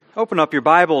Open up your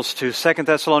Bibles to 2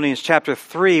 Thessalonians chapter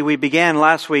 3. We began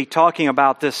last week talking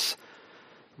about this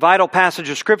vital passage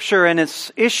of Scripture and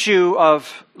its issue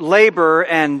of labor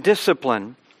and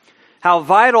discipline. How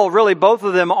vital really both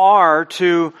of them are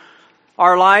to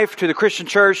our life, to the Christian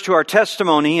church, to our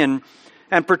testimony. And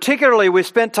particularly we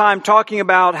spent time talking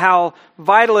about how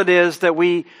vital it is that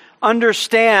we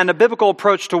understand a biblical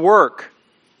approach to work.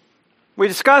 We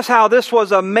discussed how this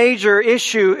was a major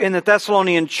issue in the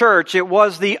Thessalonian church. It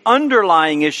was the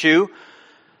underlying issue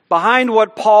behind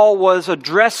what Paul was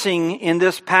addressing in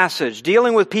this passage,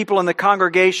 dealing with people in the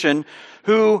congregation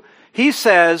who, he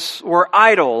says, were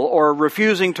idle or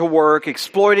refusing to work,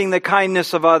 exploiting the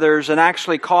kindness of others, and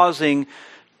actually causing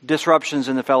disruptions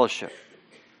in the fellowship.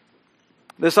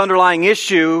 This underlying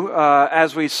issue,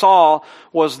 as we saw,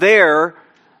 was there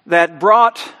that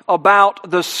brought about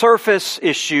the surface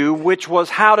issue, which was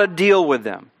how to deal with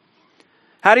them.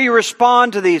 How do you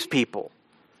respond to these people?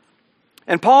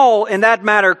 And Paul, in that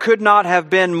matter, could not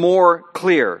have been more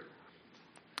clear.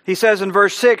 He says in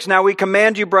verse 6, "Now we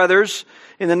command you, brothers,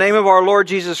 in the name of our Lord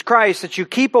Jesus Christ, that you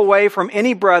keep away from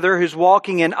any brother who's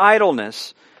walking in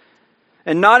idleness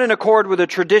and not in accord with the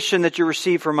tradition that you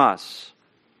receive from us.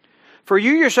 For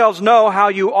you yourselves know how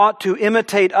you ought to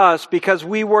imitate us, because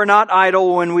we were not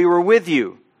idle when we were with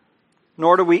you,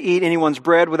 nor do we eat anyone's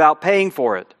bread without paying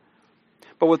for it.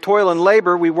 But with toil and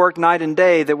labor we work night and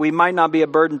day, that we might not be a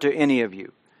burden to any of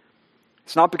you.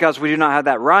 It's not because we do not have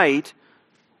that right,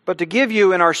 but to give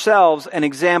you in ourselves an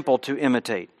example to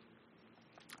imitate.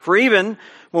 For even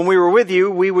when we were with you,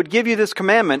 we would give you this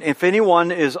commandment: if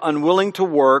anyone is unwilling to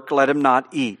work, let him not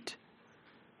eat.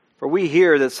 For we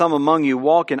hear that some among you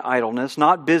walk in idleness,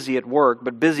 not busy at work,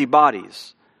 but busy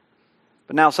bodies.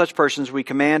 But now such persons we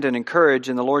command and encourage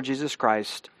in the Lord Jesus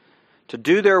Christ to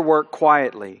do their work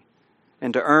quietly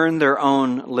and to earn their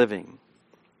own living.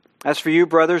 As for you,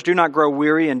 brothers, do not grow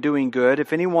weary in doing good.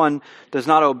 If anyone does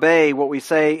not obey what we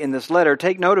say in this letter,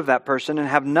 take note of that person and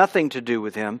have nothing to do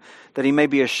with him, that he may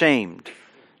be ashamed.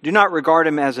 Do not regard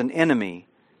him as an enemy,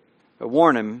 but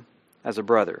warn him as a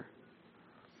brother."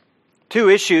 Two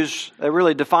issues that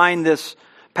really define this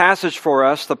passage for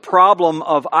us: the problem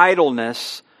of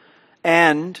idleness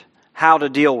and how to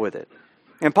deal with it.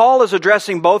 And Paul is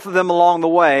addressing both of them along the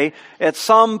way, at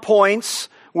some points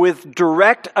with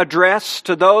direct address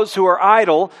to those who are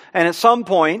idle, and at some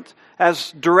point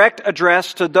as direct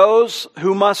address to those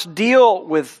who must deal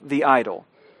with the idle.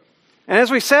 And as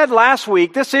we said last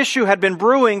week, this issue had been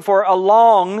brewing for a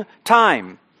long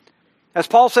time. As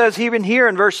Paul says even here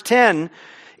in verse 10,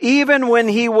 even when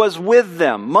he was with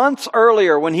them, months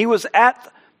earlier when he was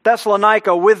at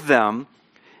Thessalonica with them,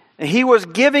 he was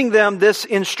giving them this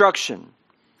instruction.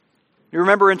 You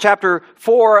remember in chapter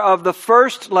 4 of the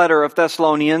first letter of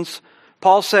Thessalonians,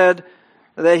 Paul said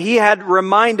that he had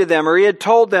reminded them, or he had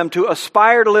told them, to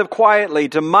aspire to live quietly,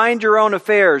 to mind your own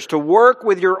affairs, to work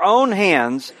with your own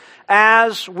hands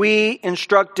as we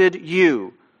instructed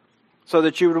you, so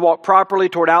that you would walk properly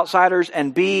toward outsiders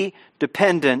and be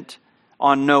dependent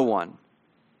on no one.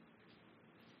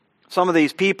 Some of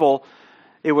these people,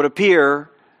 it would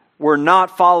appear, were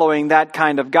not following that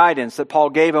kind of guidance that Paul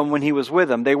gave them when he was with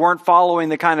them. They weren't following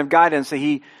the kind of guidance that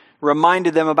he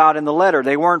reminded them about in the letter.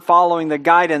 They weren't following the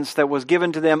guidance that was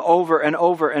given to them over and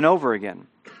over and over again.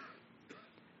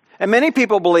 And many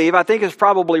people believe, I think it's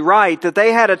probably right, that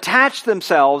they had attached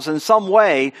themselves in some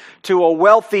way to a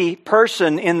wealthy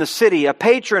person in the city, a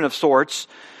patron of sorts,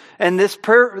 and this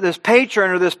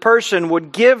patron or this person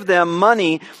would give them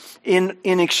money in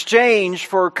exchange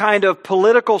for kind of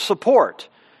political support,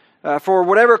 for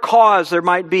whatever cause there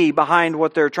might be behind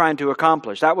what they're trying to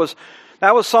accomplish. That was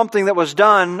something that was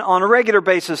done on a regular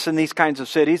basis in these kinds of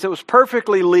cities. It was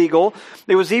perfectly legal.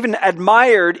 It was even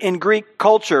admired in Greek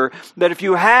culture that if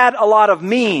you had a lot of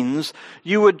means,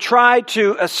 you would try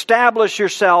to establish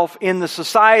yourself in the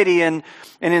society and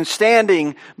in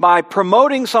standing by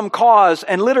promoting some cause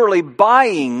and literally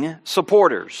buying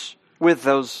supporters with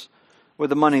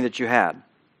the money that you had.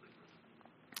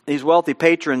 These wealthy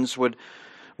patrons would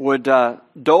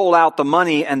dole out the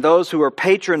money, and those who were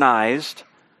patronized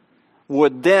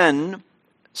would then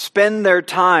spend their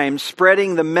time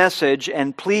spreading the message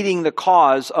and pleading the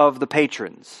cause of the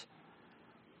patrons.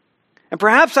 And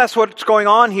perhaps that's what's going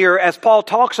on here as Paul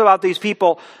talks about these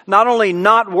people not only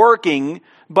not working,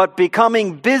 but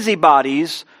becoming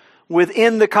busybodies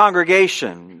within the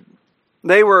congregation.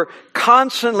 They were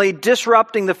constantly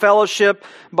disrupting the fellowship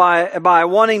by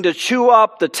wanting to chew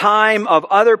up the time of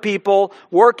other people,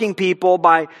 working people,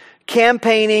 by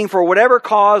campaigning for whatever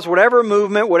cause, whatever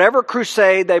movement, whatever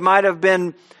crusade they might have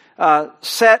been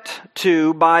set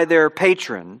to by their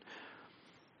patron.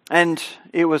 And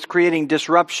it was creating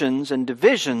disruptions and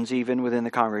divisions even within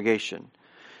the congregation.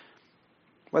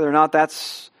 Whether or not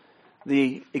that's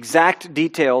the exact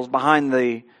details behind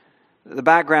the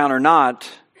background or not,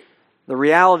 the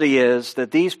reality is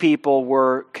that these people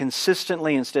were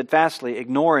consistently and steadfastly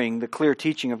ignoring the clear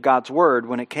teaching of God's Word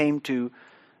when it came to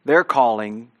their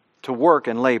calling to work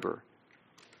and labor.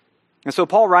 And so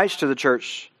Paul writes to the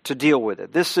church to deal with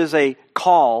it. This is a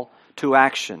call to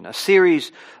action, a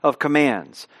series of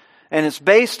commands. And it's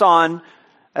based on,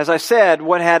 as I said,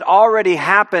 what had already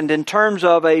happened in terms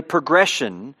of a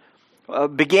progression.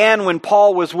 Began when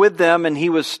Paul was with them and he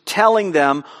was telling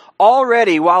them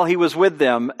already while he was with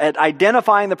them at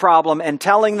identifying the problem and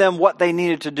telling them what they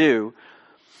needed to do.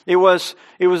 It was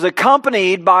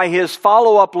accompanied by his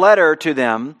follow-up letter to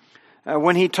them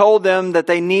when he told them that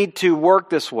they need to work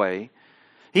this way.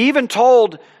 He even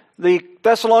told the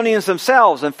Thessalonians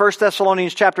themselves in 1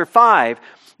 Thessalonians chapter 5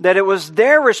 that it was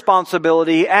their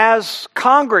responsibility as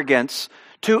congregants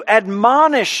to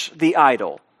admonish the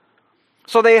idle.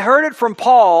 So they heard it from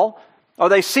Paul, or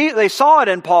they saw it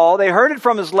in Paul, they heard it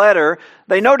from his letter,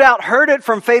 they no doubt heard it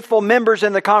from faithful members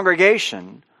in the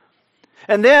congregation.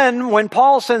 And then when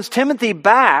Paul sends Timothy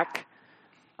back,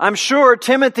 I'm sure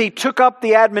Timothy took up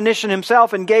the admonition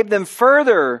himself and gave them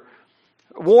further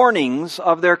warnings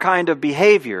of their kind of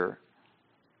behavior.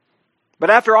 But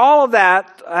after all of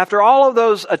that, after all of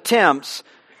those attempts,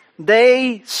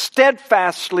 they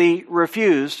steadfastly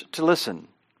refused to listen.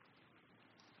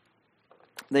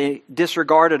 They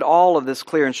disregarded all of this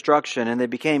clear instruction and they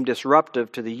became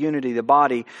disruptive to the unity of the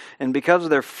body. And because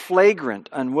of their flagrant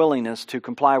unwillingness to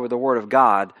comply with the Word of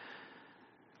God,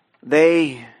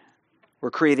 they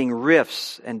were creating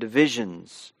rifts and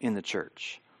divisions in the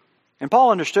church. And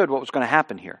Paul understood what was going to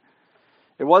happen here.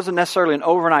 It wasn't necessarily an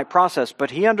overnight process,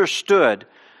 but he understood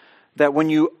that when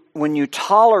you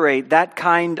tolerate that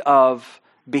kind of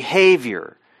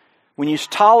behavior, when you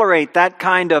tolerate that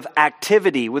kind of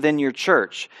activity within your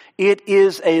church, it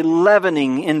is a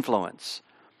leavening influence.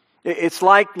 It's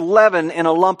like leaven in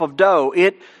a lump of dough.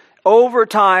 It, over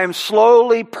time,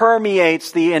 slowly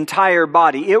permeates the entire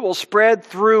body. It will spread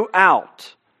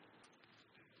throughout.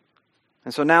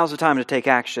 And so now's the time to take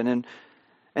action.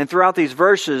 And throughout these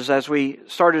verses, as we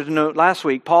started to note last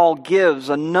week, Paul gives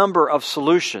a number of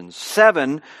solutions.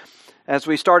 7, as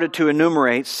we started to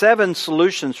enumerate, 7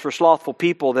 solutions for slothful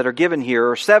people that are given here,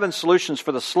 or 7 solutions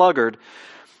for the sluggard,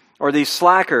 or these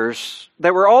slackers,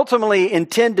 that were ultimately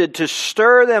intended to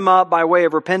stir them up by way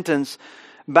of repentance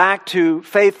back to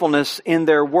faithfulness in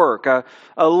their work. A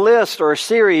list or a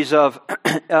series of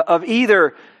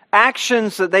either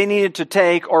actions that they needed to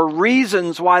take or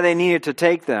reasons why they needed to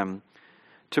take them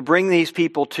to bring these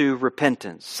people to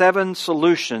repentance. 7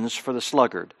 solutions for the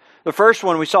sluggard. The first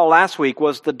one we saw last week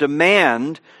was the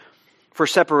demand for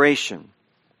separation.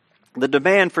 The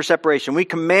demand for separation. We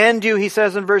command you, he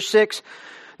says in verse 6,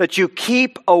 that you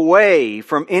keep away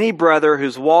from any brother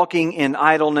who's walking in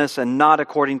idleness and not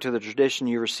according to the tradition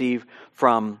you receive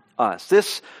from us.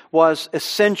 This was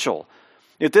essential.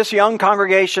 If this young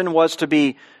congregation was to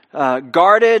be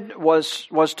guarded,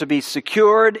 was to be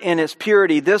secured in its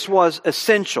purity, this was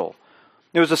essential.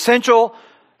 It was essential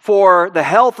for the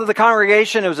health of the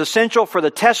congregation. It was essential for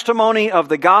the testimony of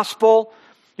the gospel.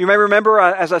 You may remember,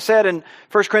 as I said in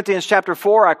 1 Corinthians chapter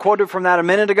 4, I quoted from that a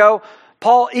minute ago,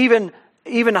 Paul even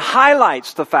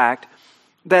highlights the fact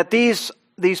that these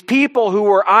people who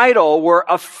were idle were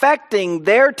affecting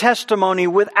their testimony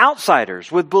with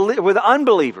outsiders, with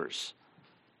unbelievers.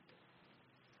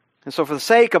 And so for the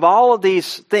sake of all of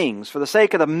these things, for the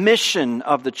sake of the mission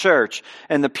of the church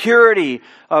and the purity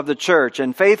of the church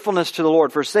and faithfulness to the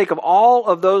Lord, for the sake of all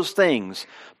of those things,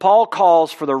 Paul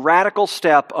calls for the radical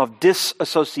step of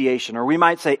disassociation, or we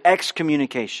might say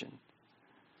excommunication.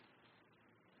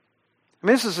 I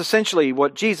mean, this is essentially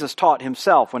what Jesus taught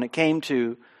himself when it came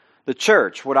to the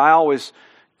church, what I always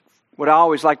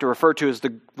like to refer to as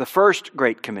the first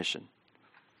Great Commission.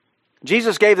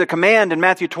 Jesus gave the command in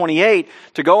Matthew 28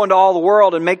 to go into all the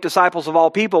world and make disciples of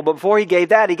all people. But before he gave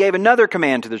that, he gave another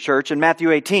command to the church in Matthew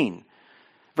 18,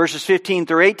 verses 15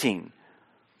 through 18.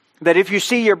 That if you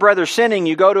see your brother sinning,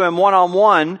 you go to him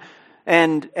one-on-one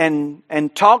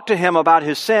and talk to him about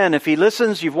his sin. If he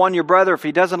listens, you've won your brother. If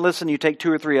he doesn't listen, you take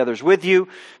 2 or 3 others with you.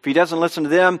 If he doesn't listen to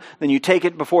them, then you take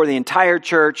it before the entire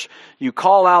church. You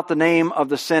call out the name of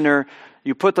the sinner.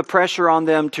 You put the pressure on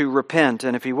them to repent.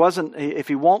 And if he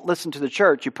won't listen to the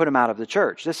church, you put him out of the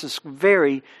church. This is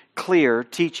very clear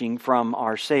teaching from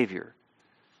our Savior.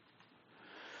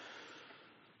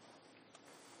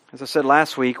 As I said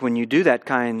last week, when you do that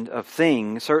kind of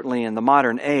thing, certainly in the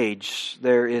modern age,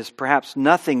 there is perhaps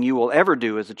nothing you will ever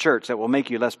do as a church that will make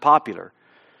you less popular,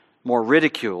 more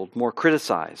ridiculed, more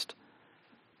criticized.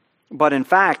 But in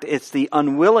fact, it's the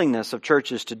unwillingness of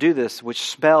churches to do this which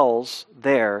spells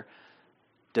their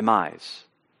demise.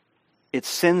 It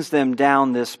sends them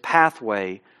down this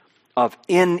pathway of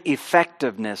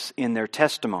ineffectiveness in their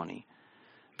testimony,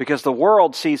 because the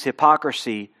world sees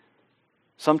hypocrisy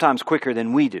sometimes quicker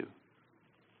than we do.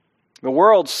 The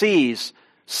world sees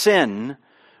sin,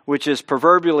 which is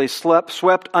proverbially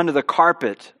swept under the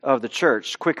carpet of the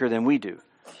church, quicker than we do.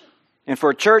 And for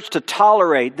a church to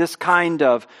tolerate this kind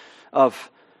of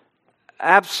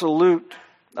absolute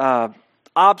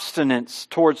obstinance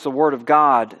towards the Word of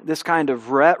God, this kind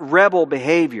of rebel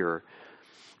behavior,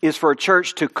 is for a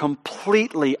church to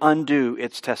completely undo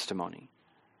its testimony.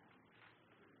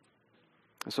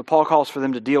 And so Paul calls for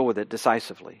them to deal with it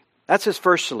decisively. That's his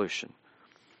first solution.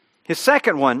 His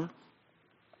second one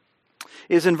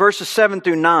is in verses 7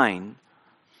 through 9.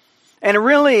 And it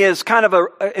really is kind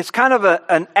of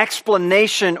an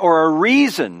explanation or a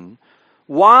reason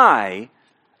why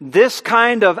this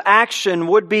kind of action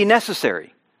would be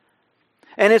necessary.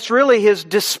 And it's really his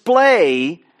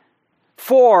display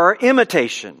for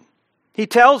imitation. He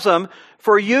tells them,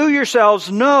 "For you yourselves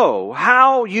know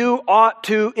how you ought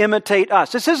to imitate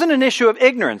us." This isn't an issue of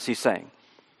ignorance, he's saying.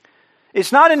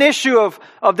 It's not an issue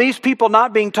of these people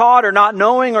not being taught or not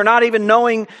knowing or not even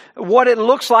knowing what it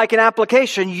looks like in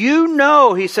application. You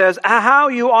know, he says, how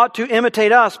you ought to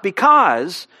imitate us,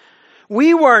 because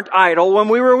we weren't idle when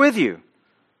we were with you.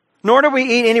 Nor did we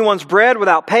eat anyone's bread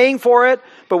without paying for it,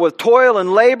 but with toil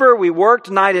and labor we worked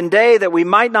night and day that we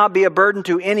might not be a burden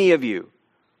to any of you.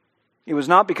 It was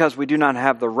not because we do not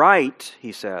have the right,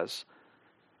 he says,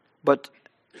 but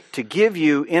to give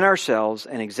you in ourselves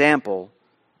an example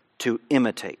to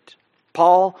imitate.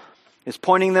 Paul is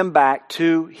pointing them back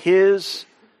to his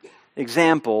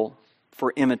example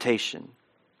for imitation.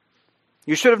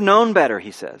 You should have known better,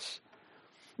 he says.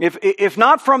 If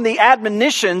not from the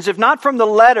admonitions, if not from the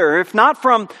letter, if not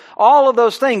from all of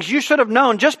those things, you should have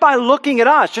known just by looking at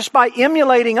us, just by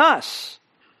emulating us.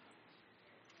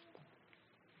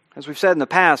 As we've said in the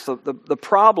past, the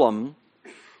problem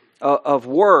of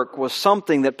work was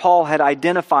something that Paul had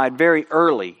identified very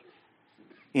early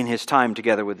in his time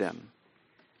together with them.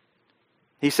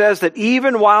 He says that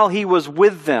even while he was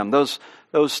with them, those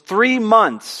 3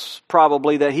 months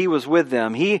probably that he was with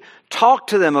them, he talked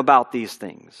to them about these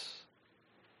things.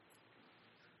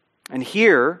 And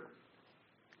here,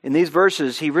 in these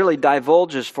verses, he really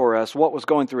divulges for us what was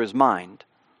going through his mind.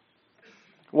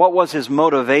 What was his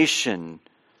motivation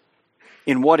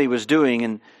in what he was doing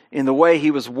and in the way he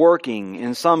was working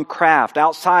in some craft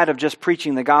outside of just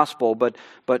preaching the gospel, but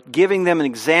giving them an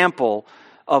example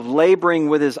of laboring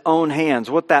with his own hands,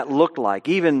 what that looked like.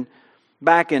 Even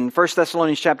back in 1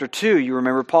 Thessalonians chapter 2, you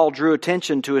remember Paul drew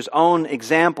attention to his own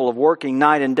example of working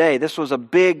night and day. This was a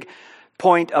big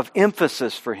point of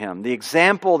emphasis for him, the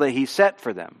example that he set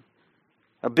for them.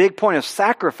 A big point of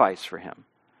sacrifice for him.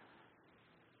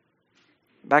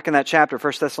 Back in that chapter,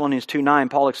 1 Thessalonians 2:9,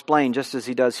 Paul explained, just as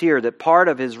he does here, that part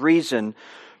of his reason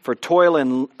for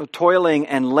toiling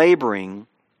and laboring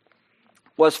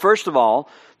was, first of all,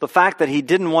 the fact that he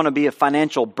didn't want to be a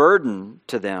financial burden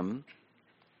to them.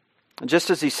 Just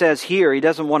as he says here, he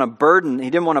didn't want to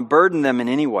burden them in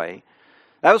any way.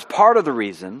 That was part of the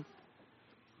reason.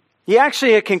 He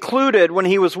actually had concluded when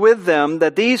he was with them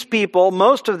that these people,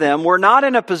 most of them, were not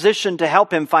in a position to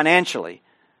help him financially.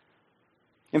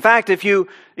 In fact, if you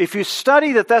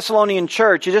study the Thessalonian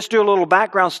church, you just do a little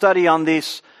background study on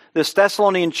this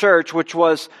Thessalonian church, which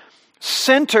was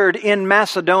centered in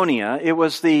Macedonia. It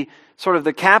was the sort of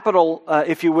the capital,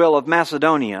 if you will, of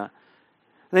Macedonia.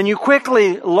 Then you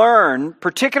quickly learn,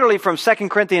 particularly from 2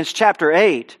 Corinthians chapter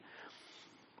 8,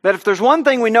 that if there's one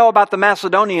thing we know about the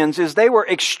Macedonians is they were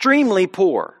extremely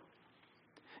poor.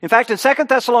 In fact, in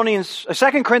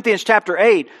 2 Corinthians chapter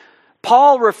 8,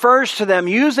 Paul refers to them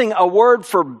using a word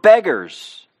for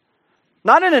beggars.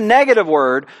 Not in a negative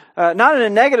word, not in a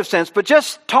negative sense, but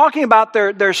just talking about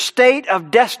their state of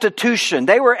destitution.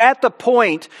 They were at the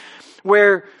point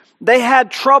where they had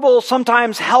trouble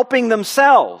sometimes helping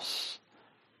themselves.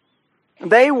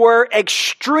 They were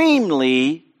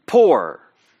extremely poor.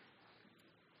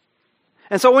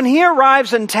 And so when he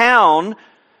arrives in town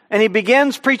and he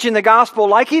begins preaching the gospel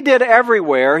like he did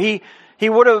everywhere, he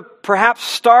would have perhaps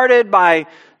started by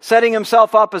setting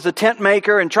himself up as a tent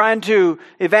maker and trying to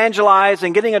evangelize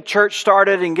and getting a church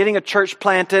started and getting a church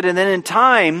planted. And then in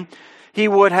time, he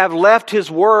would have left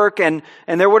his work and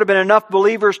there would have been enough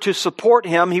believers to support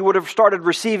him. He would have started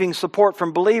receiving support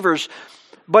from believers.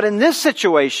 But in this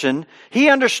situation, he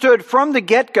understood from the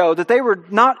get-go that they were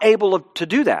not able to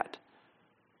do that.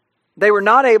 They were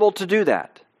not able to do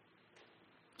that.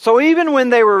 So even when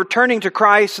they were returning to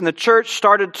Christ and the church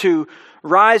started to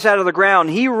rise out of the ground,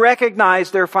 he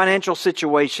recognized their financial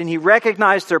situation, he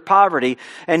recognized their poverty,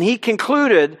 and he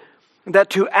concluded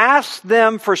that to ask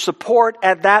them for support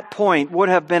at that point would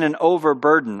have been an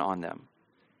overburden on them.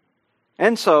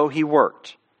 And so he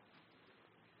worked.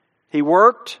 He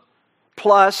worked,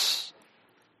 plus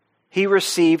he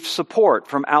received support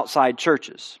from outside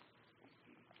churches.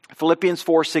 Philippians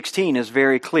 4:16 is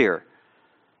very clear.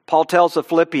 Paul tells the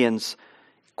Philippians,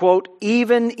 quote,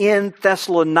 "Even in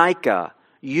Thessalonica,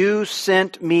 you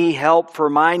sent me help for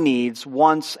my needs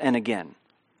once and again."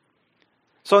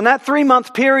 So in that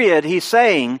 3-month period, he's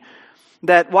saying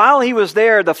that while he was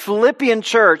there, the Philippian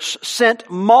church sent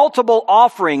multiple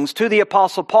offerings to the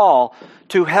Apostle Paul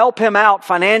to help him out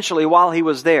financially while he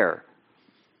was there.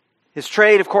 His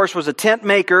trade, of course, was a tent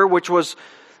maker, which was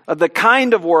the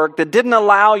kind of work that didn't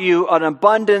allow you an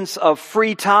abundance of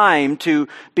free time to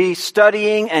be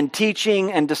studying and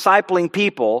teaching and discipling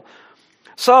people.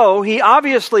 So he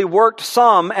obviously worked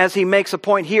some, as he makes a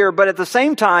point here, but at the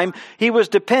same time, he was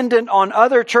dependent on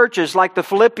other churches like the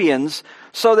Philippians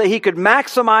so that he could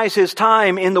maximize his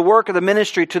time in the work of the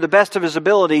ministry to the best of his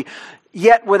ability,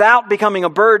 yet without becoming a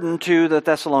burden to the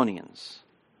Thessalonians.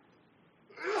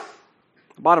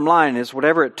 The bottom line is,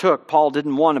 whatever it took, Paul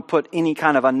didn't want to put any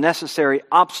kind of unnecessary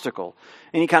obstacle,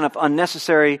 any kind of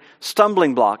unnecessary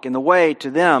stumbling block in the way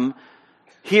to them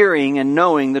hearing and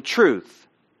knowing the truth.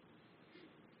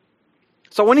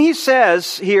 So when he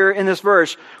says here in this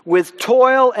verse, "With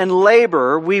toil and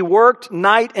labor we worked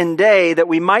night and day that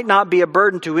we might not be a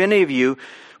burden to any of you,"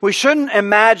 we shouldn't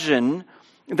imagine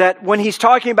that when he's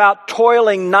talking about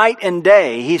toiling night and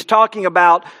day, he's talking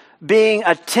about being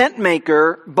a tent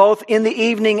maker both in the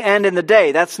evening and in the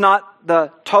day. That's not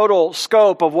the total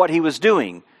scope of what he was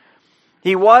doing.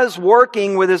 He was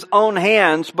working with his own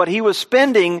hands, but he was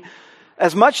spending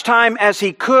as much time as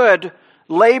he could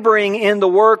laboring in the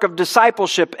work of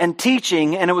discipleship and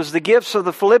teaching, and it was the gifts of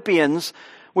the Philippians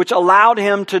which allowed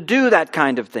him to do that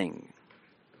kind of thing.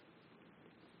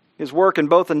 His work in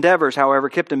both endeavors, however,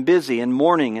 kept him busy in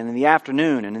morning and in the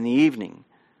afternoon and in the evening.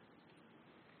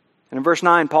 And in verse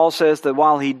 9, Paul says that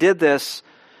while he did this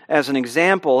as an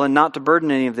example and not to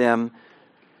burden any of them,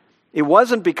 it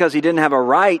wasn't because he didn't have a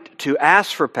right to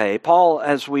ask for pay. Paul,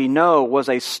 as we know, was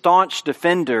a staunch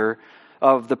defender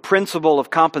of the principle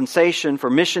of compensation for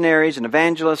missionaries and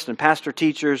evangelists and pastor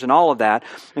teachers and all of that.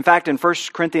 In fact, in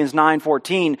 1 Corinthians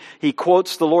 9:14, he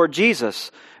quotes the Lord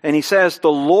Jesus, and he says,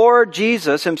 "The Lord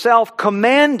Jesus himself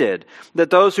commanded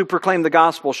that those who proclaim the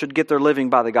gospel should get their living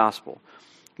by the gospel."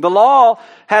 The law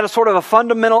had a sort of a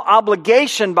fundamental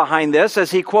obligation behind this, as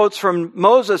he quotes from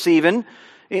Moses even.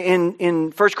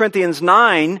 In 1 Corinthians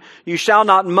 9, "You shall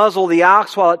not muzzle the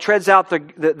ox while it treads out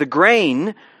the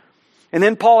grain." And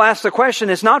then Paul asks the question,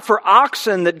 it's not for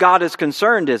oxen that God is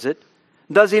concerned, is it?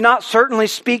 Does he not certainly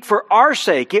speak for our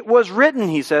sake? It was written,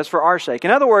 he says, for our sake.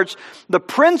 In other words, the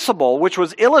principle which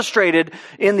was illustrated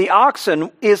in the oxen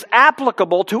is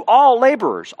applicable to all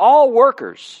laborers, all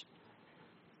workers.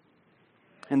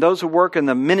 And those who work in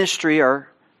the ministry are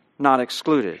not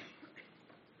excluded.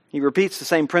 He repeats the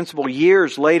same principle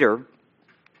years later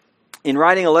in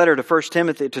writing a letter to 1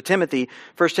 Timothy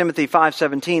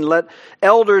 5:17, "Let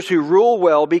elders who rule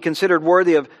well be considered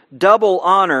worthy of double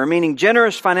honor," meaning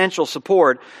generous financial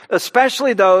support,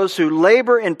 "especially those who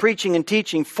labor in preaching and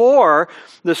teaching. For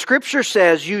the Scripture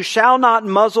says, 'You shall not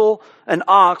muzzle an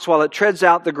ox while it treads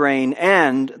out the grain,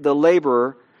 and the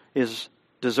laborer is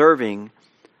deserving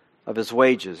of his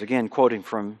wages." Again, quoting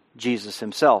from Jesus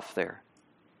himself there.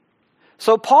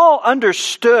 So Paul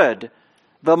understood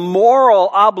the moral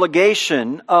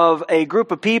obligation of a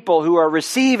group of people who are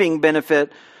receiving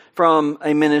benefit from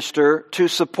a minister to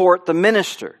support the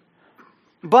minister.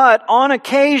 But on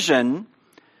occasion,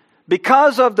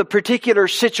 because of the particular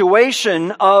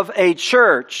situation of a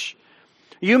church,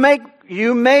 you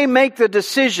may make the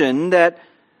decision that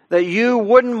you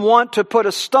wouldn't want to put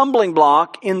a stumbling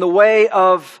block in the way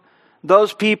of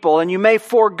those people, and you may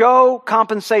forego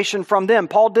compensation from them.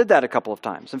 Paul did that a couple of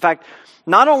times. In fact,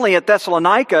 not only at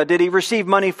Thessalonica did he receive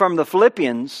money from the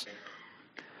Philippians,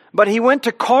 but he went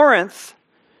to Corinth,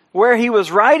 where he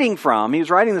was writing from. He was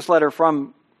writing this letter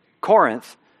from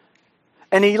Corinth.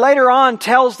 And he later on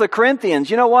tells the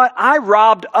Corinthians, "You know what? I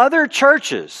robbed other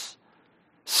churches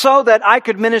so that I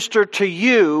could minister to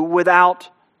you without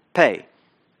pay."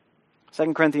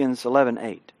 2 Corinthians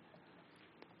 11:8.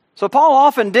 So Paul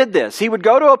often did this. He would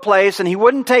go to a place and he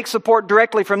wouldn't take support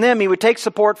directly from them. He would take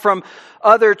support from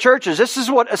other churches. This is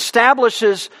what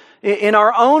establishes in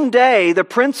our own day the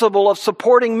principle of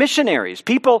supporting missionaries.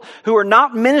 People who are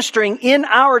not ministering in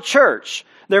our church.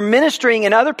 They're ministering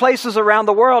in other places around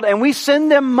the world, and we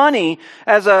send them money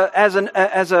as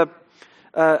a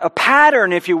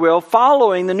pattern, if you will,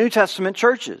 following the New Testament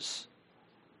churches.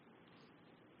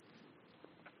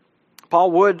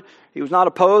 He was not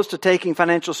opposed to taking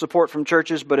financial support from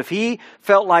churches, but if he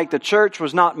felt like the church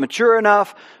was not mature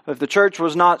enough, if the church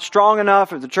was not strong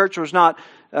enough, if the church was not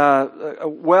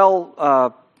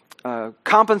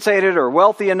compensated or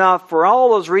wealthy enough, for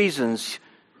all those reasons,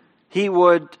 he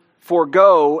would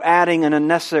forego adding an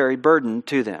unnecessary burden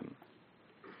to them.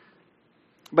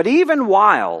 But even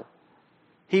while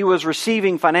he was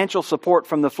receiving financial support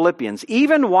from the Philippians,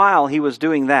 even while he was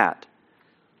doing that,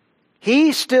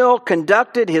 he still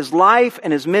conducted his life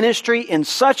and his ministry in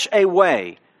such a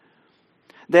way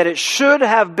that it should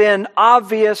have been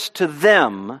obvious to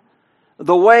them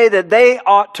the way that they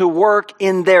ought to work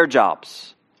in their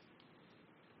jobs.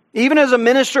 Even as a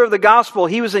minister of the gospel,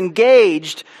 he was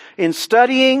engaged in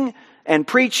studying and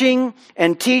preaching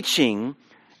and teaching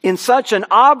in such an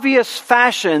obvious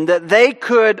fashion that they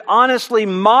could honestly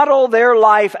model their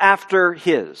life after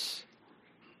his.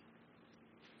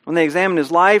 When they examined his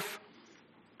life,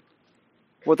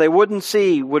 what they wouldn't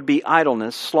see would be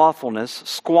idleness, slothfulness,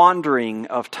 squandering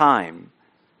of time.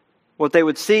 What they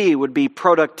would see would be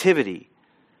productivity.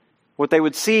 What they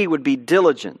would see would be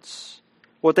diligence.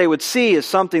 What they would see is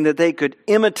something that they could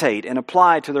imitate and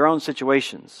apply to their own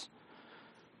situations.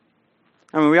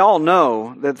 I mean, we all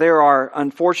know that there are,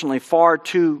 unfortunately, far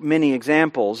too many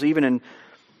examples, even in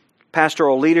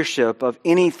pastoral leadership, of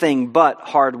anything but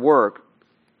hard work.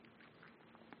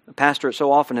 The pastorate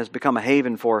so often has become a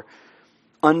haven for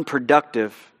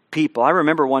unproductive people. I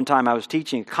remember one time I was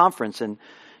teaching a conference in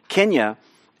Kenya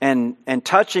and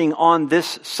touching on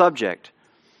this subject.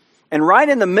 And right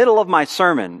in the middle of my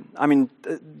sermon, I mean,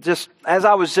 just as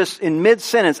I was just in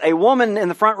mid-sentence, a woman in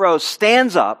the front row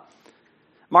stands up.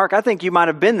 Mark, I think you might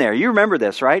have been there. You remember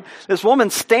this, right? This woman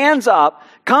stands up,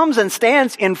 comes and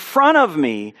stands in front of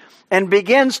me and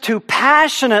begins to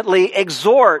passionately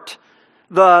exhort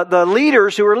the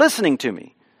leaders who were listening to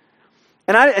me.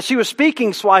 And she was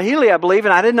speaking Swahili, I believe,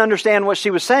 and I didn't understand what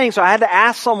she was saying, so I had to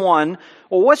ask someone,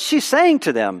 well, what's she saying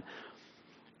to them?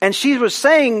 And she was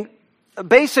saying,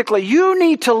 basically, you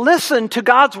need to listen to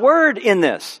God's word in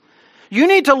this. You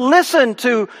need to listen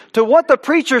to what the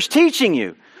preacher's teaching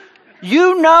you.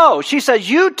 You know, she says,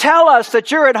 you tell us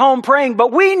that you're at home praying,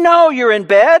 but we know you're in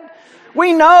bed.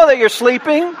 We know that you're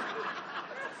sleeping.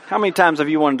 How many times have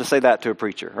you wanted to say that to a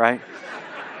preacher, right?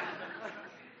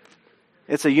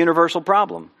 It's a universal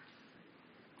problem.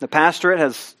 The pastorate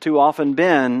has too often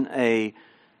been a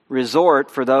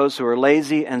resort for those who are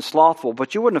lazy and slothful,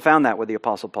 but you wouldn't have found that with the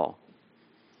Apostle Paul.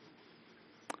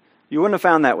 You wouldn't have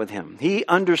found that with him. He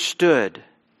understood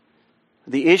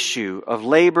the issue of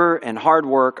labor and hard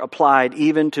work applied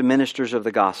even to ministers of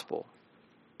the gospel.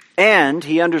 And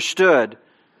he understood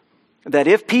that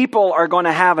if people are going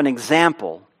to have an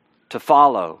example to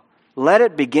follow, let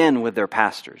it begin with their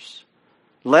pastors.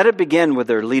 Let it begin with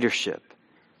their leadership.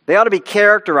 They ought to be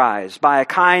characterized by a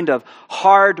kind of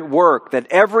hard work that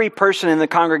every person in the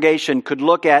congregation could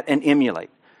look at and emulate.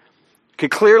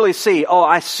 Could clearly see, oh,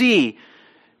 I see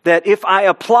that if I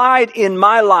applied in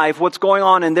my life what's going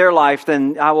on in their life,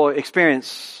 then I will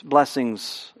experience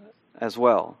blessings as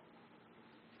well.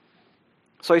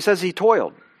 So he says he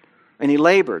toiled and he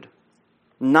labored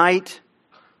night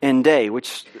and day,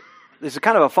 which is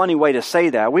kind of a funny way to say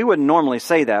that. We wouldn't normally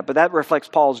say that, but that reflects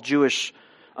Paul's Jewish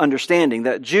understanding,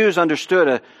 that Jews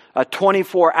understood a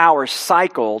 24-hour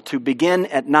cycle to begin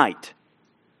at night.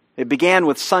 It began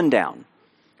with sundown.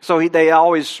 So they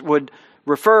always would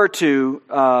refer to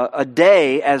a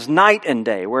day as night and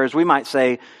day, whereas we might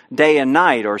say day and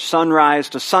night or sunrise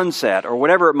to sunset or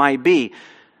whatever it might be.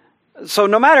 So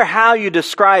no matter how you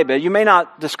describe it, you may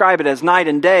not describe it as night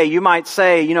and day. You might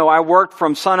say, I worked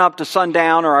from sunup to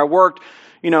sundown, or I worked,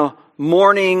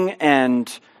 morning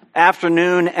and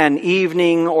afternoon and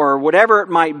evening, or whatever it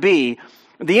might be.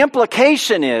 The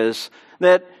implication is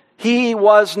that he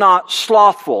was not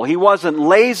slothful. He wasn't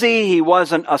lazy. He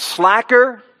wasn't a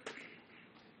slacker.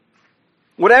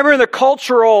 Whatever the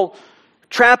cultural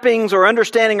trappings or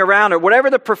understanding around it, whatever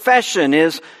the profession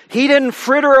is, he didn't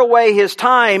fritter away his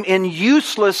time in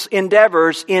useless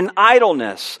endeavors, in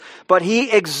idleness, but he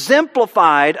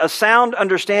exemplified a sound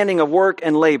understanding of work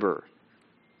and labor,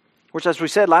 which, as we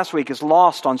said last week, is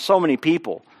lost on so many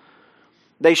people.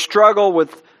 They struggle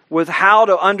with how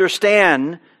to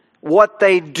understand what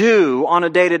they do on a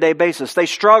day-to-day basis. They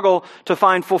struggle to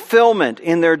find fulfillment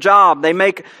in their job. They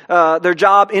make their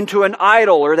job into an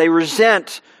idol, or they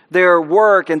resent their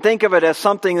work and think of it as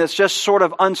something that's just sort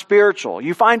of unspiritual.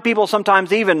 You find people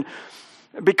sometimes even,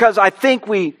 because I think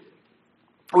we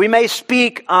may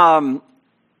speak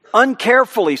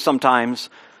uncarefully sometimes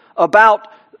about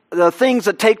the things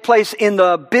that take place in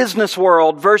the business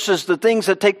world versus the things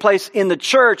that take place in the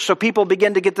church. So people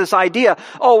begin to get this idea,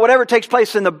 oh, whatever takes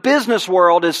place in the business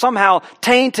world is somehow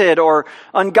tainted or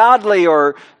ungodly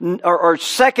or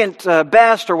second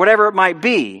best or whatever it might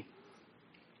be.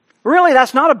 Really,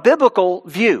 that's not a biblical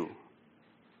view.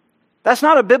 That's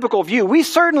not a biblical view. We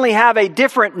certainly have a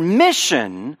different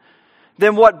mission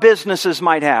than what businesses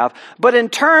might have. But in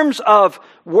terms of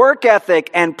work ethic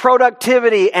and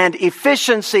productivity and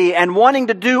efficiency and wanting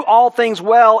to do all things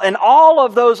well and all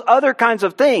of those other kinds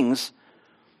of things,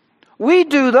 we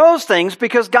do those things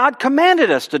because God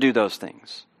commanded us to do those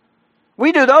things.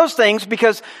 We do those things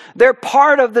because they're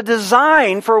part of the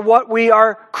design for what we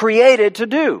are created to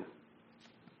do.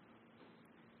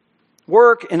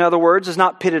 Work, in other words, is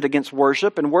not pitted against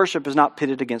worship, and worship is not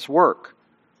pitted against work.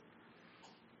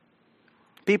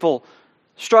 People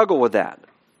struggle with that.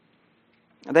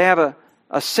 They have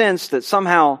a sense that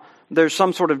somehow there's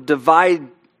some sort of divide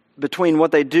between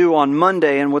what they do on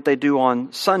Monday and what they do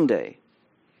on Sunday.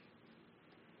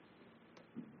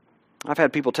 I've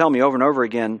had people tell me over and over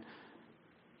again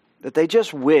that they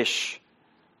just wish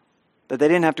that they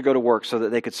didn't have to go to work so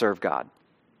that they could serve God.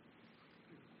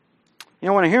 You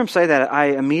know, when I hear them say that, I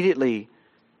immediately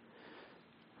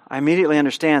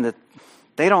understand that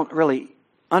they don't really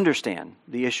understand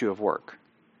the issue of work.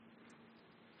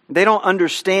 They don't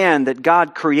understand that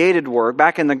God created work.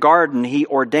 Back in the garden, He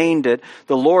ordained it.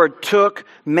 The Lord took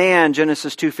man,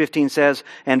 Genesis 2:15 says,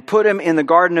 and put him in the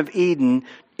Garden of Eden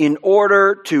in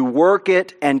order to work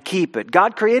it and keep it.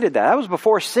 God created that. That was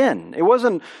before sin. It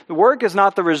wasn't, work is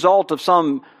not the result of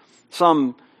some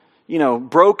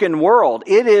broken world.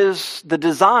 It is the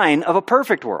design of a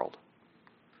perfect world.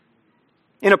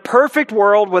 In a perfect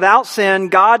world without sin,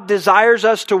 God desires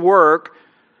us to work.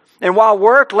 And while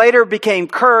work later became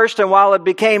cursed, and while it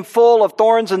became full of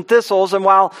thorns and thistles, and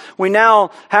while we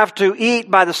now have to eat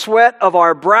by the sweat of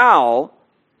our brow,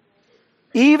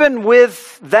 even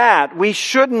with that, we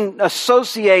shouldn't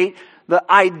associate the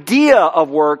idea of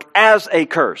work as a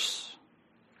curse.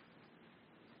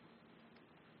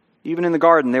 Even in the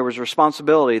garden, there was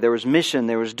responsibility, there was mission,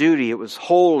 there was duty, it was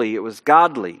holy, it was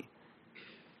godly.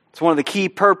 It's one of the key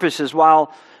purposes why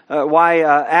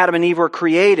Adam and Eve were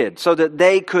created, so that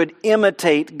they could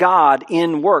imitate God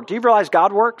in work. Do you realize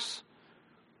God works?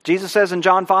 Jesus says in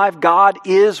John 5, God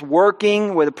is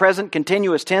working with a present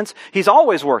continuous tense. He's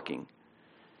always working.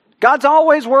 God's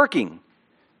always working.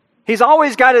 He's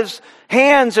always got His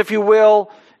hands, if you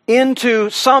will, into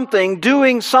something,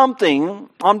 doing something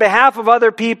on behalf of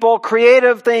other people,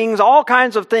 creative things, all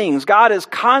kinds of things. God is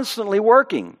constantly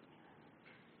working.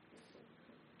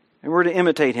 And we're to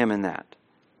imitate Him in that.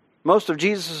 Most of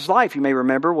Jesus' life, you may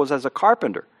remember, was as a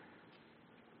carpenter.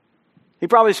 He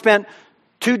probably spent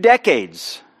 2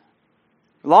 decades,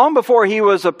 long before he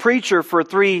was a preacher for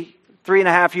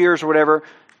 3.5 years or whatever.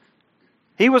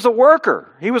 He was a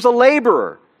worker. He was a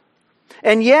laborer.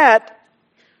 And yet,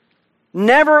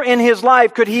 never in his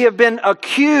life could he have been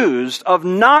accused of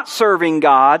not serving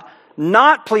God,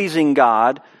 not pleasing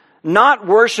God, not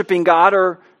worshiping God,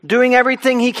 or doing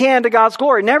everything he can to God's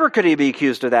glory. Never could he be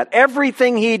accused of that.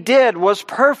 Everything he did was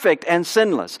perfect and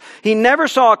sinless. He never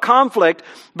saw a conflict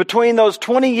between those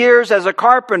 20 years as a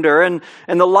carpenter and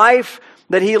the life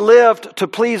that he lived to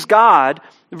please God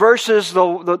versus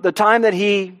the time that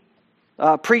he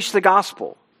preached the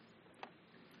gospel.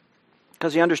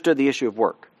 Because he understood the issue of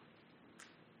work.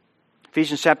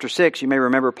 Ephesians chapter 6, you may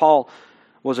remember Paul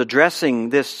was addressing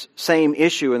this same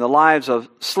issue in the lives of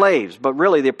slaves. But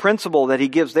really the principle that he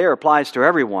gives there applies to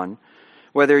everyone.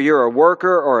 Whether you're a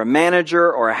worker or a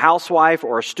manager or a housewife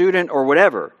or a student or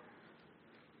whatever.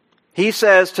 He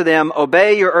says to them,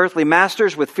 obey your earthly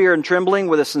masters with fear and trembling,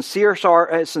 with a sincere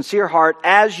heart,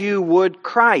 as you would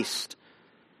Christ.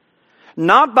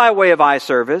 Not by way of eye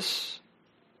service,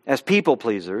 as people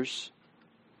pleasers,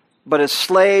 but as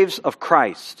slaves of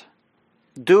Christ.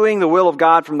 Doing the will of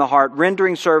God from the heart,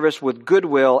 rendering service with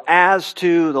goodwill as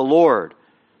to the Lord,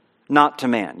 not to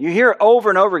man. You hear it over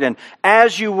and over again,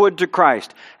 as you would to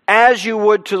Christ, as you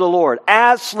would to the Lord,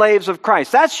 as slaves of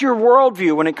Christ. That's your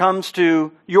worldview when it comes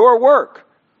to your work.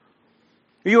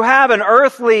 You have an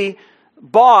earthly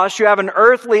boss, you have an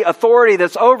earthly authority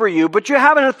that's over you, but you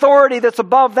have an authority that's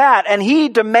above that, and he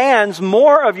demands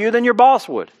more of you than your boss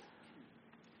would.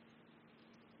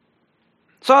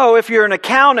 So if you're an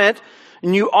accountant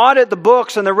and you audit the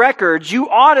books and the records, you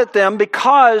audit them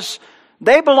because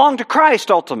they belong to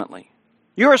Christ ultimately.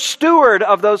 You're a steward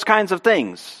of those kinds of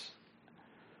things.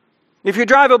 If you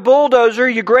drive a bulldozer,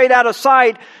 you grade out a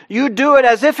site, you do it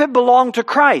as if it belonged to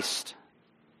Christ.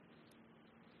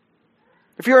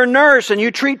 If you're a nurse and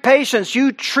you treat patients,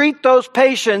 you treat those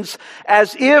patients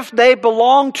as if they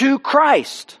belong to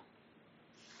Christ.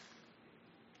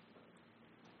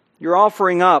 You're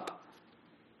offering up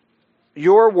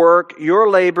your work, your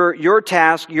labor, your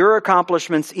task, your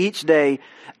accomplishments each day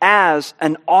as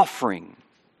an offering,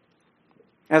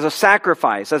 as a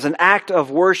sacrifice, as an act of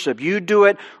worship. You do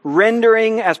it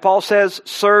rendering, as Paul says,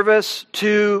 service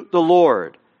to the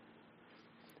Lord.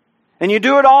 And you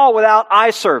do it all without eye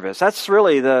service. That's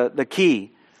really the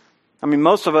key. I mean,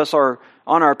 most of us are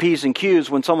on our P's and Q's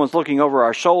when someone's looking over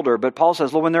our shoulder, but Paul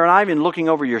says, well, when they're not even looking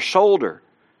over your shoulder,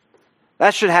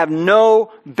 that should have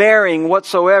no bearing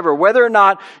whatsoever. Whether or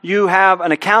not you have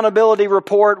an accountability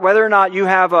report, whether or not you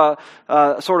have a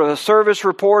sort of a service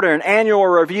report or an annual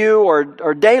review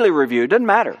or daily review, it doesn't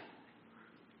matter.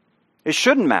 It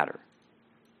shouldn't matter.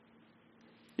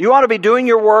 You ought to be doing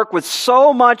your work with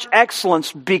so much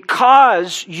excellence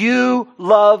because you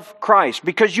love Christ,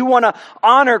 because you want to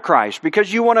honor Christ,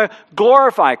 because you want to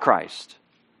glorify Christ.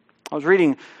 I was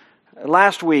reading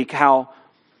last week how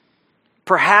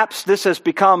perhaps this has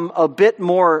become a bit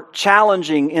more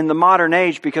challenging in the modern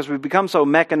age because we've become so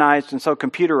mechanized and so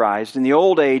computerized. In the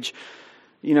old age,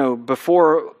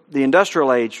 before the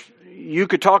industrial age, you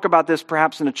could talk about this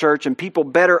perhaps in a church and people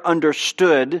better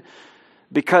understood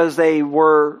because they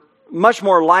were much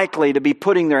more likely to be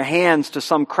putting their hands to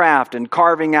some craft and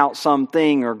carving out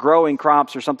something or growing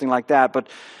crops or something like that. But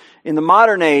in the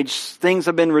modern age, things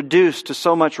have been reduced to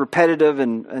so much repetitive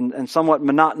and somewhat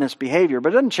monotonous behavior, but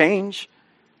it doesn't change.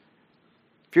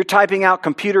 If you're typing out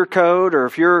computer code or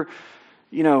if you're,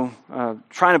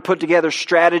 trying to put together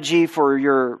strategy for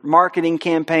your marketing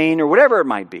campaign or whatever it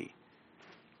might be,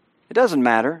 it doesn't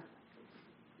matter.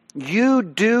 You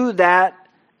do that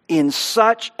in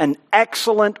such an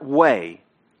excellent way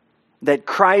that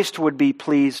Christ would be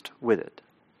pleased with it.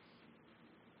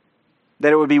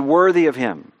 That it would be worthy of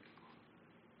Him.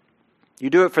 You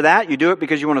do it for that. You do it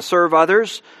because you want to serve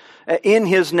others in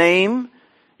His name.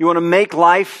 You want to make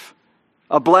life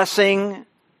a blessing,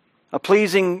 a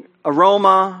pleasing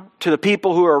aroma to the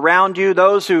people who are around you,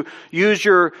 those who use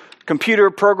your computer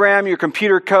program, your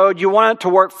computer code. You want it to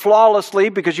work flawlessly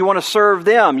because you want to serve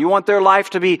them. You want their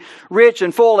life to be rich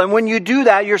and full. And when you do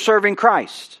that, you're serving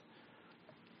Christ.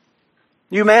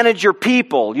 You manage your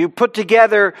people. You put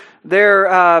together their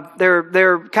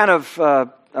kind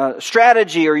of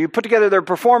strategy, or you put together their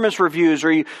performance reviews,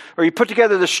 or you put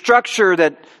together the structure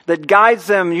that guides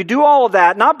them. You do all of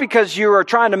that not because you are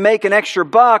trying to make an extra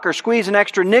buck or squeeze an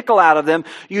extra nickel out of them.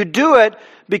 You do it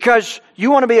because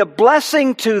you want to be a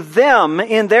blessing to them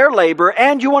in their labor,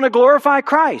 and you want to glorify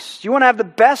Christ. You want to have the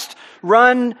best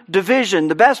run division,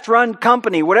 the best run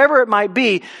company, whatever it might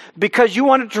be, because you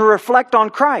want it to reflect on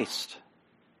Christ.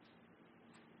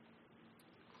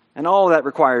 And all of that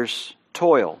requires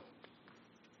toil.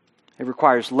 It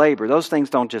requires labor. Those things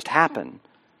don't just happen.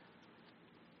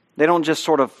 They don't just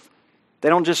sort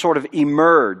of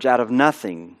emerge out of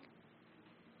nothing.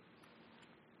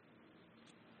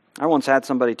 I once had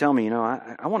somebody tell me,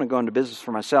 I want to go into business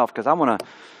for myself because I want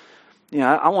to,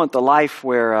 I want the life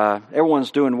where everyone's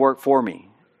doing work for me.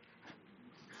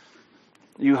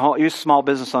 You small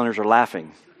business owners are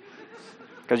laughing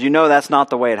because that's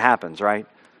not the way it happens, right?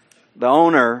 The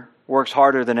owner works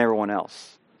harder than everyone else.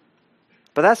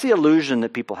 But that's the illusion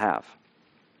that people have.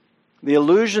 The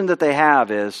illusion that they have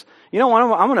is, I'm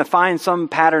going to find some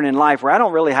pattern in life where I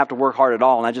don't really have to work hard at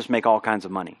all and I just make all kinds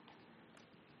of money.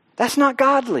 That's not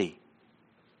godly.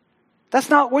 That's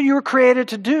not what you were created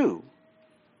to do.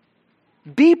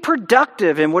 Be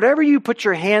productive in whatever you put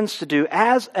your hands to do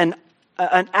as an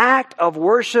act of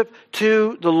worship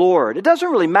to the Lord. It doesn't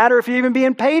really matter if you're even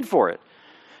being paid for it.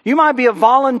 You might be a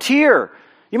volunteer.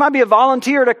 You might be a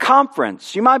volunteer at a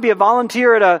conference. You might be a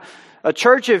volunteer at a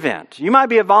church event. You might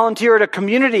be a volunteer at a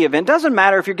community event. It doesn't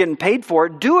matter if you're getting paid for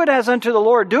it. Do it as unto the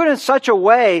Lord. Do it in such a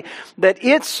way that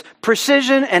its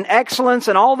precision and excellence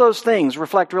and all those things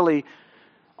reflect really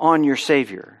on your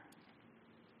Savior.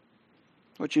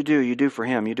 What you do for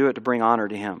Him. You do it to bring honor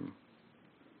to Him.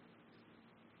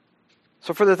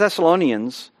 So for the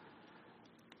Thessalonians,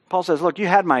 Paul says, look, you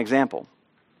had my example.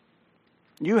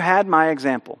 You had my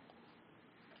example.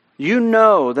 You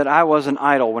know that I wasn't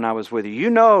idle when I was with you. You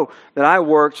know that I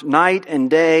worked night and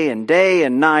day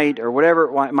and night, or whatever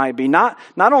it might be. Not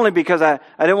only because I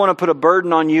didn't want to put a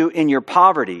burden on you in your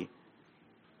poverty,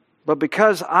 but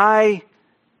because I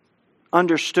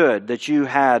understood that you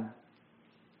had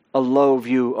a low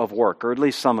view of work, or at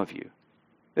least some of you.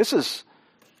 This is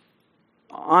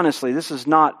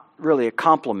not really a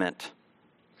compliment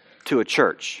to a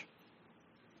church.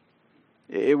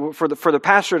 For the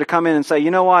pastor to come in and say,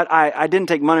 you know what, I didn't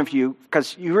take money from you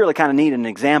because you really kind of need an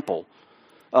example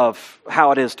of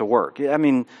how it is to work. I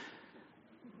mean,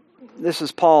 this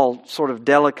is Paul sort of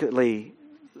delicately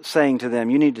saying to them,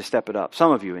 you need to step it up.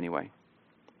 Some of you, anyway,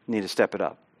 need to step it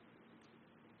up.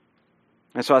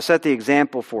 And so I set the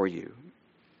example for you.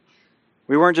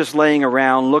 We weren't just laying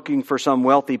around looking for some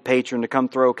wealthy patron to come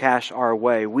throw cash our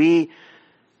way. We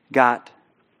got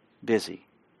busy.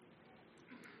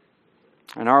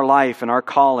 And our life and our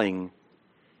calling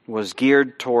was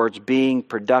geared towards being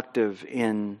productive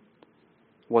in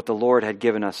what the Lord had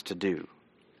given us to do.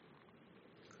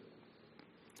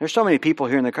 There's so many people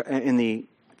here in the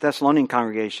Thessalonian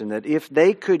congregation that if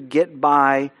they could get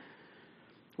by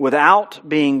without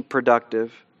being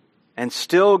productive and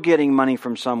still getting money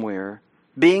from somewhere,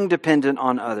 being dependent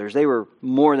on others, they were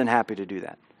more than happy to do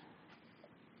that.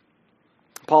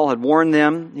 Paul had warned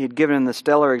them, he had given them the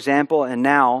stellar example, and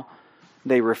now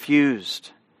they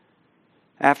refused.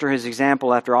 After his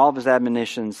example, after all of his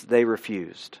admonitions, they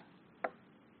refused.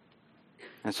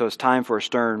 And so it's time for a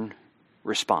stern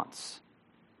response.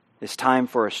 It's time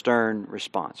for a stern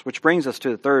response. Which brings us to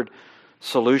the third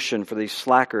solution for these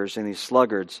slackers and these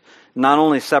sluggards. Not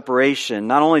only separation,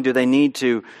 not only do they need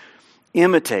to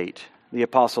imitate the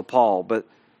Apostle Paul, but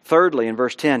thirdly, in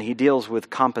verse 10, he deals with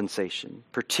compensation,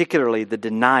 particularly the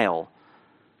denial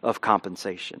of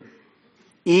compensation.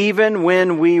 Even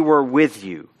when we were with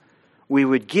you, we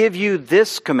would give you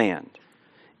this command.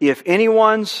 If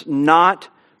anyone's not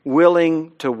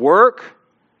willing to work,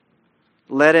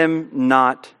 let him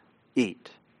not eat.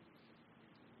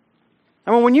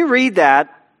 I mean, when you read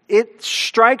that, it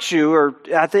strikes you, or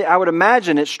I would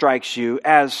imagine it strikes you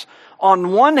as,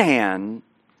 on one hand,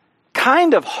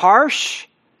 kind of harsh.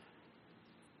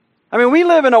 I mean, we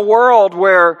live in a world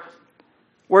where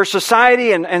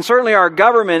society and certainly our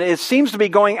government, it seems to be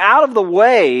going out of the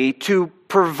way to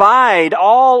provide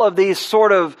all of these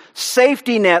sort of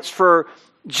safety nets for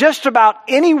just about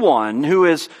anyone who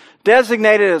is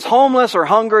designated as homeless or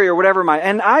hungry or whatever.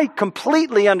 And I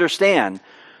completely understand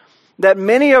that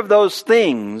many of those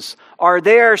things are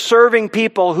there serving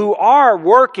people who are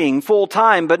working full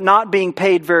time but not being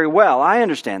paid very well. I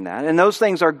understand that. And those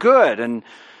things are good. And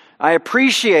I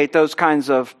appreciate those kinds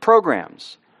of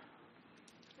programs.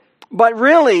 But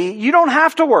really, you don't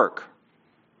have to work.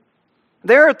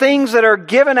 There are things that are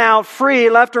given out free,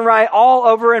 left and right, all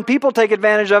over, and people take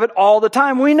advantage of it all the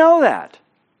time. We know that.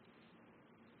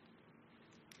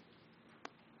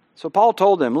 So Paul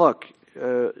told them, look,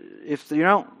 if you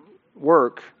don't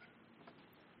work,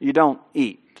 you don't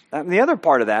eat. And the other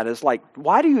part of that is like,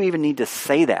 why do you even need to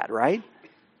say that, right?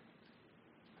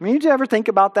 I mean, did you ever think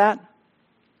about that?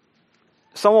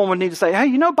 Someone would need to say,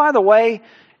 hey, by the way,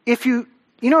 if you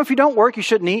don't work, you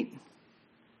shouldn't eat.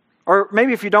 Or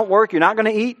maybe if you don't work, you're not going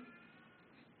to eat.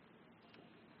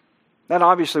 That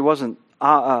obviously wasn't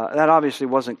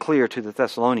clear to the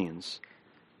Thessalonians.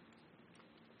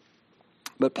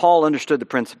 But Paul understood the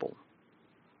principle.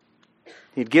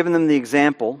 He'd given them the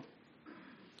example,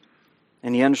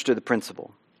 and he understood the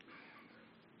principle.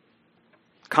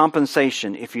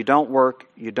 Compensation. If you don't work,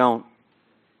 you don't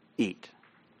eat.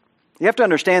 You have to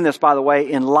understand this, by the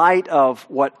way, in light of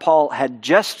what Paul had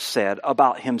just said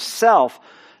about himself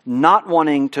not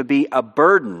wanting to be a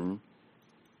burden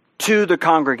to the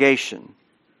congregation.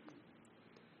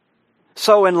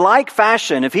 So in like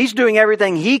fashion, if he's doing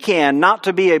everything he can not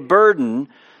to be a burden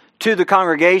to the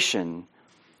congregation,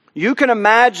 you can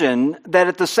imagine that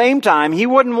at the same time, he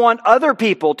wouldn't want other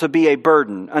people to be a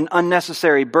burden, an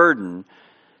unnecessary burden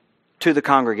to the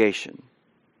congregation,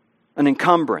 an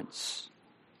encumbrance.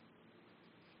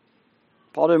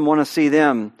 Paul didn't want to see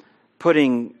them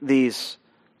putting these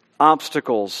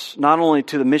obstacles not only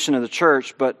to the mission of the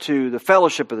church, but to the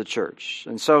fellowship of the church.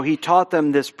 And so he taught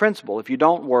them this principle. If you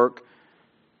don't work,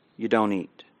 you don't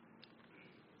eat.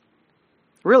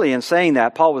 Really, in saying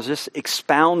that, Paul was just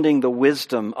expounding the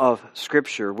wisdom of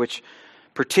Scripture, which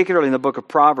particularly in the book of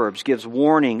Proverbs gives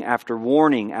warning after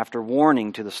warning after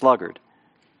warning to the sluggard.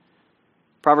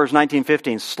 Proverbs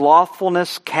 19:15,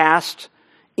 slothfulness cast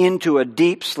into a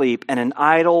deep sleep, and an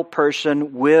idle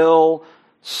person will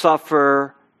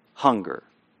suffer hunger.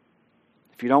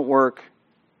 If you don't work,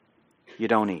 you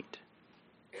don't eat.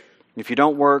 If you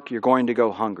don't work, you're going to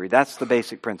go hungry. That's the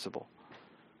basic principle.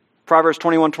 Proverbs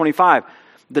 21:25,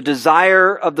 the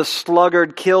desire of the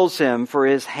sluggard kills him, for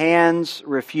his hands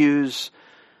refuse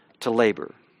to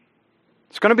labor.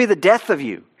 It's going to be the death of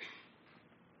you.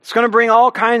 It's going to bring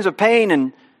all kinds of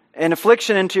pain and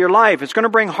affliction into your life. It's going to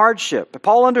bring hardship. But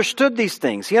Paul understood these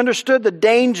things. He understood the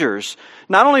dangers,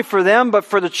 not only for them, but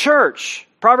for the church.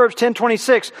 Proverbs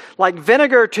 10:26, like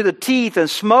vinegar to the teeth and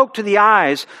smoke to the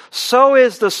eyes, so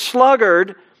is the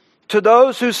sluggard to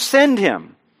those who send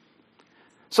him.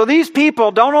 So these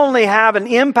people don't only have an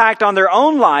impact on their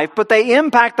own life, but they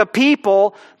impact the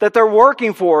people that they're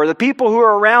working for, the people who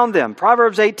are around them.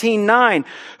 Proverbs 18:9,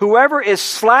 whoever is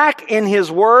slack in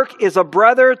his work is a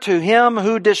brother to him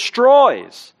who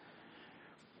destroys.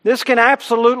 This can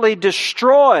absolutely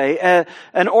destroy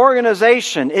an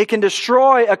organization. It can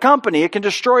destroy a company. It can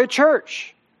destroy a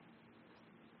church.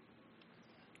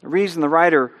 The reason the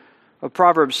writer of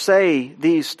Proverbs say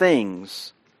these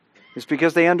things is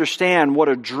because they understand what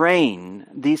a drain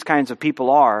these kinds of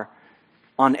people are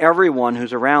on everyone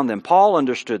who's around them. Paul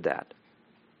understood that.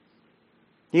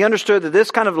 He understood that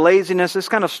this kind of laziness, this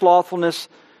kind of slothfulness,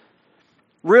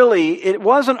 really, it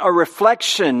wasn't a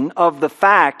reflection of the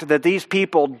fact that these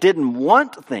people didn't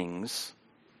want things.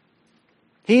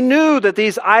 He knew that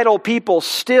these idle people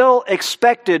still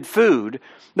expected food.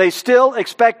 They still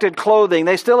expected clothing.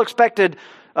 They still expected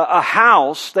a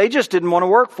house. They just didn't want to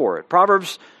work for it.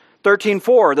 Proverbs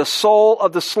 13:4, the soul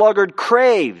of the sluggard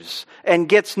craves and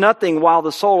gets nothing, while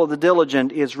the soul of the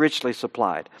diligent is richly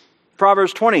supplied.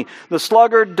 Proverbs 20, the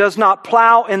sluggard does not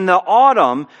plow in the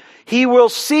autumn. He will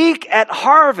seek at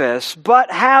harvest,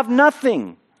 but have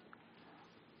nothing.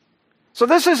 So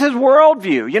this is his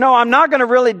worldview. I'm not going to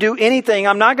really do anything.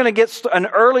 I'm not going to get an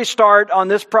early start on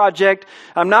this project.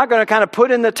 I'm not going to kind of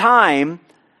put in the time.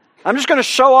 I'm just going to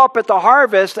show up at the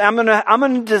harvest. I'm going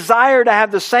to desire to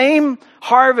have the same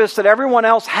harvest that everyone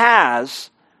else has.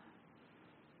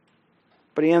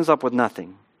 But he ends up with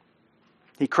nothing.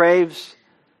 He craves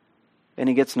and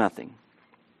he gets nothing.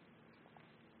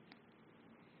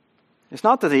 It's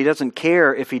not that he doesn't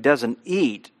care if he doesn't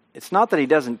eat. It's not that he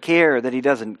doesn't care that he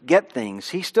doesn't get things.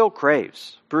 He still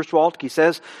craves. Bruce Waltke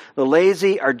says, the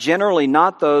lazy are generally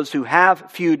not those who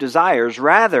have few desires.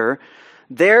 Rather,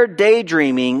 their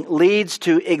daydreaming leads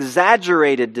to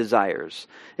exaggerated desires.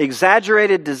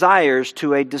 Exaggerated desires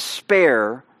to a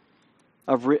despair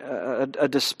of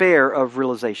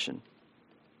realization.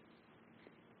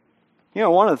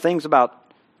 One of the things about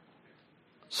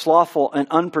slothful and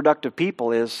unproductive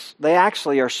people is they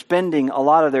actually are spending a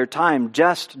lot of their time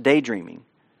just daydreaming.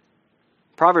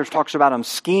 Proverbs talks about them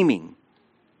scheming.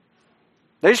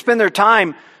 They spend their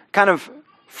time kind of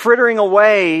frittering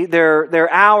away their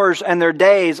hours and their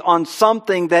days on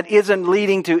something that isn't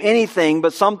leading to anything,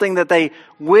 but something that they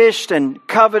wished and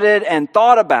coveted and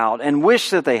thought about and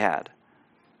wished that they had.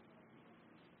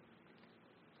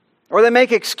 Or they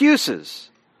make excuses.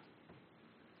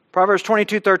 Proverbs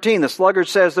 22:13, the sluggard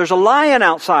says, there's a lion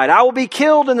outside. I will be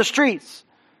killed in the streets.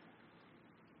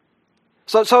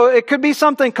 So it could be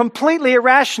something completely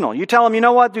irrational. You tell them, you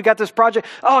know what, you got this project.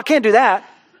 Oh, I can't do that.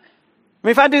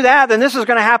 If I do that, then this is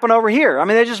going to happen over here.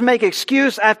 They just make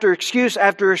excuse after excuse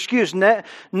after excuse.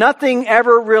 Nothing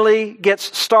ever really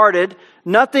gets started.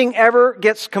 Nothing ever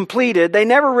gets completed. They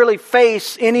never really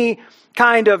face any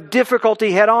kind of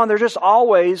difficulty head on. They're just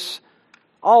always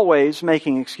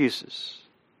making excuses.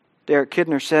 Derek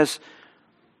Kidner says,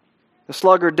 the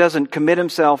sluggard doesn't commit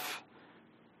himself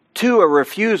to a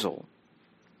refusal,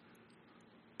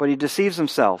 but he deceives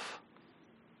himself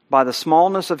by the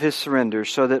smallness of his surrender,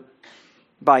 so that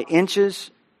by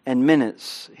inches and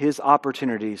minutes, his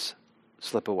opportunities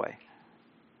slip away.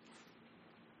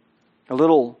 A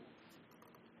little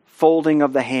folding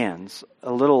of the hands,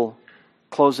 a little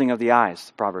closing of the eyes,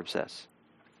 the proverb says.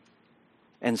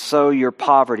 And so your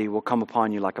poverty will come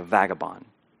upon you like a vagabond.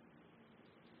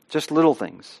 Just little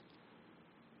things.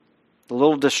 The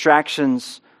little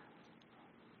distractions,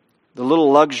 the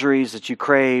little luxuries that you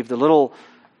crave, the little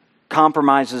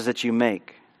compromises that you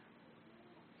make.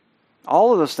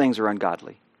 All of those things are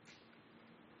ungodly.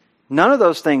 None of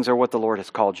those things are what the Lord has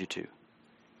called you to.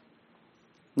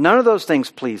 None of those things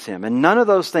please Him, and none of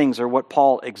those things are what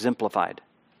Paul exemplified.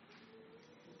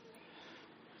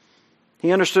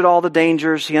 He understood all the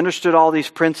dangers. He understood all these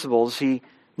principles. He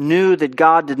knew that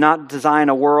God did not design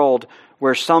a world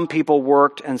where some people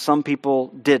worked and some people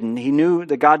didn't. He knew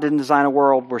that God didn't design a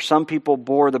world where some people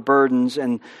bore the burdens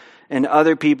and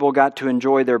other people got to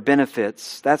enjoy their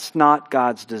benefits. That's not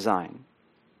God's design.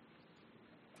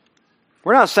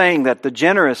 We're not saying that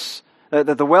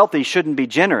that the wealthy shouldn't be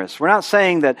generous. We're not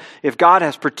saying that if God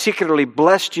has particularly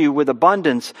blessed you with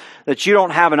abundance, that you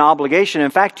don't have an obligation.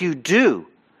 In fact, you do.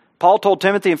 Paul told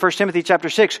Timothy in 1 Timothy chapter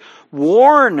 6,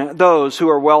 warn those who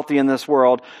are wealthy in this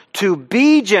world to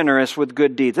be generous with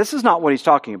good deeds. This is not what he's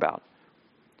talking about.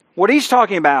 What he's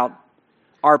talking about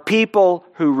are people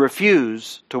who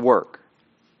refuse to work.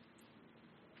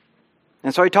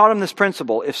 And so he taught him this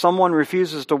principle. If someone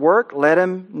refuses to work, let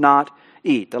him not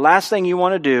eat. The last thing you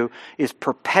want to do is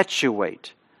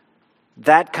perpetuate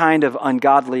that kind of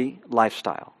ungodly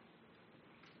lifestyle.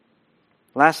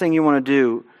 Last thing you want to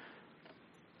do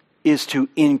is to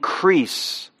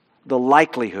increase the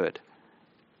likelihood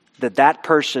that that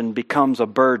person becomes a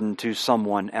burden to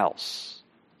someone else.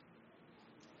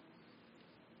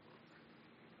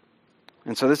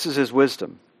 And so this is his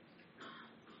wisdom.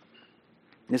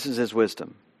 This is his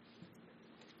wisdom.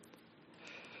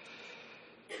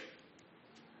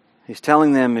 He's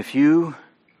telling them, if you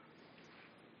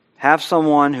have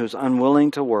someone who's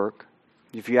unwilling to work,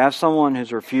 if you have someone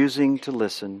who's refusing to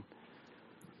listen,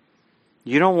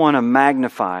 you don't want to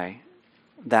magnify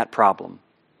that problem.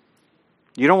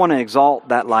 You don't want to exalt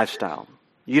that lifestyle.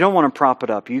 You don't want to prop it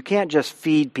up. You can't just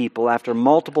feed people after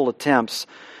multiple attempts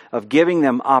of giving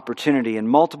them opportunity and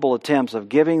multiple attempts of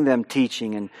giving them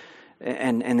teaching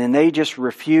and then they just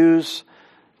refuse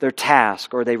their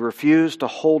task or they refuse to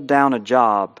hold down a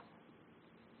job.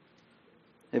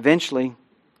 Eventually,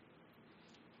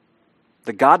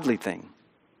 the godly thing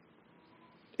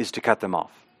is to cut them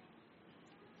off.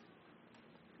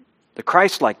 The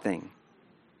Christ-like thing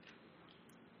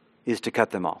is to cut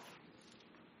them off.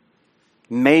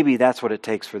 Maybe that's what it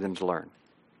takes for them to learn.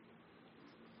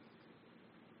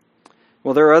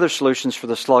 Well, there are other solutions for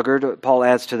the sluggard Paul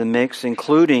adds to the mix,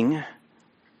 including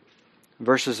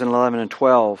verses 11 and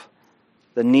 12,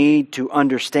 the need to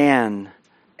understand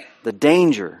the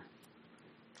danger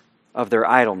of their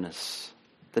idleness,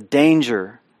 the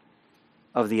danger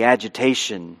of the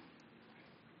agitation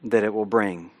that it will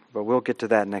bring. But we'll get to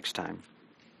that next time.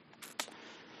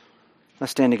 Let's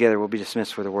stand together. We'll be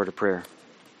dismissed with a word of prayer.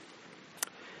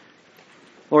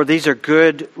 Lord, these are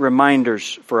good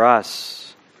reminders for us.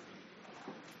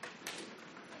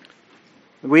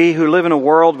 We who live in a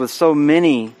world with so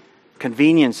many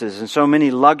conveniences and so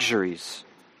many luxuries,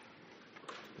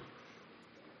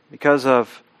 because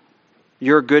of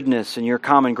your goodness and your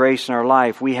common grace in our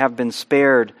life, we have been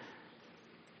spared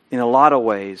in a lot of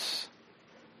ways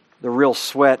the real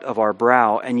sweat of our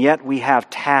brow, and yet we have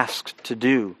tasks to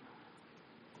do.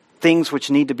 Things which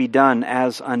need to be done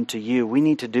as unto you. We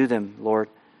need to do them, Lord.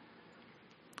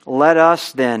 Let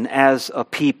us then, as a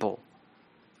people,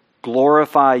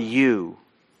 glorify you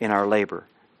in our labor.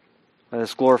 Let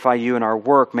us glorify you in our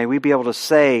work. May we be able to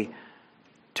say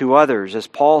to others, as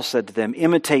Paul said to them,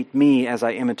 imitate me as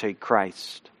I imitate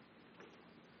Christ.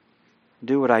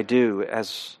 Do what I do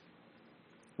as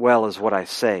well as what I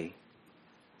say.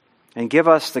 And give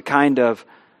us the kind of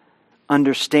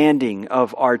understanding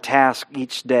of our task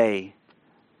each day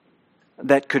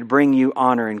that could bring you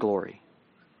honor and glory.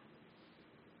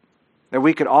 That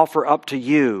we could offer up to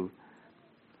you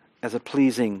as a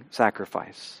pleasing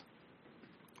sacrifice.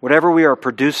 Whatever we are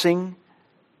producing,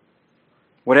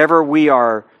 whatever we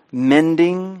are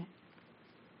mending,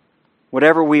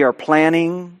 whatever we are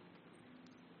planning,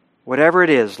 whatever it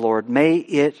is, Lord, may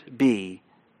it be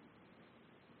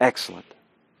excellent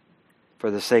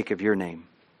for the sake of your name.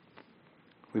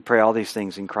 We pray all these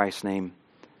things in Christ's name.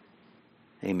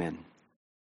 Amen.